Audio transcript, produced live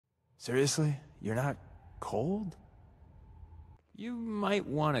Seriously? You're not cold? You might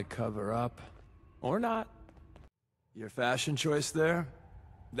want to cover up. Or not. Your fashion choice there?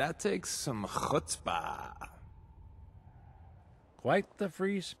 That takes some chutzpah. Quite the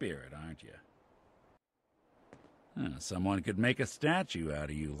free spirit, aren't you? Someone could make a statue out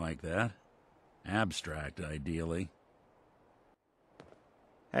of you like that. Abstract, ideally.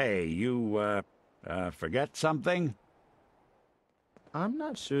 Hey, you, forget something? I'm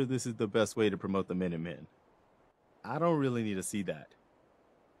not sure this is the best way to promote the Minutemen. I don't really need to see that.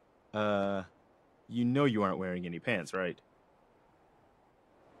 You know you aren't wearing any pants, right?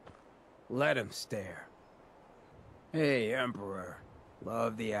 Let him stare. Hey, Emperor.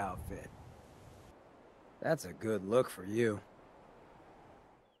 Love the outfit. That's a good look for you.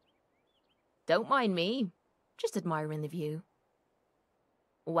 Don't mind me. Just admiring the view.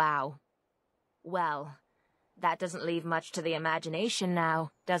 Wow. Well, that doesn't leave much to the imagination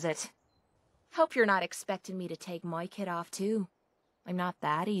now, does it? Hope you're not expecting me to take my kit off too. I'm not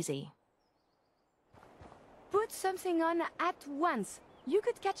that easy. Put something on at once. You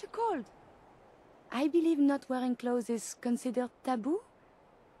could catch a cold. I believe not wearing clothes is considered taboo,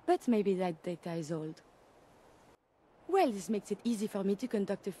 but maybe that data is old. Well, this makes it easy for me to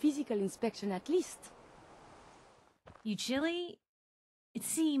conduct a physical inspection at least. You chilly? It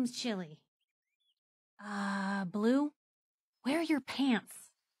seems chilly. Blue? Where are your pants?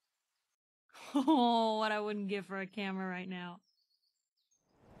 Oh, what I wouldn't give for a camera right now.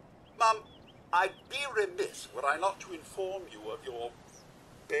 Mum, I'd be remiss were I not to inform you of your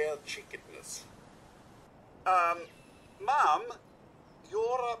bare-chickedness. Mum,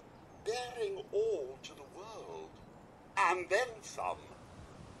 you're bearing all to the world. And then some.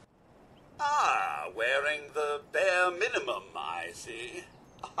 Ah, wearing the bare minimum, I see.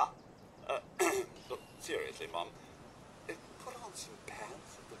 Look, seriously, Mum, put on some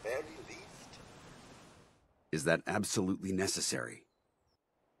pants at the very least. Is that absolutely necessary?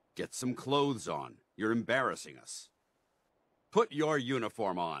 Get some clothes on. You're embarrassing us. Put your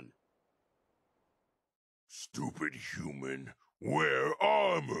uniform on. Stupid human, wear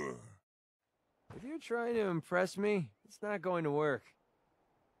armor. If you're trying to impress me, it's not going to work.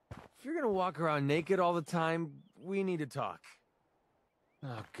 If you're gonna walk around naked all the time, we need to talk.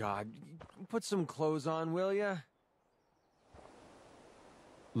 Oh, God. Put some clothes on, will ya?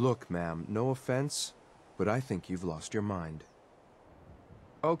 Look, ma'am, no offense, but I think you've lost your mind.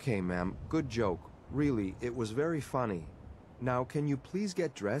 Okay, ma'am, good joke. Really, it was very funny. Now, can you please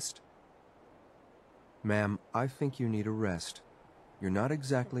get dressed? Ma'am, I think you need a rest. You're not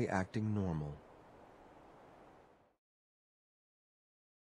exactly acting normal.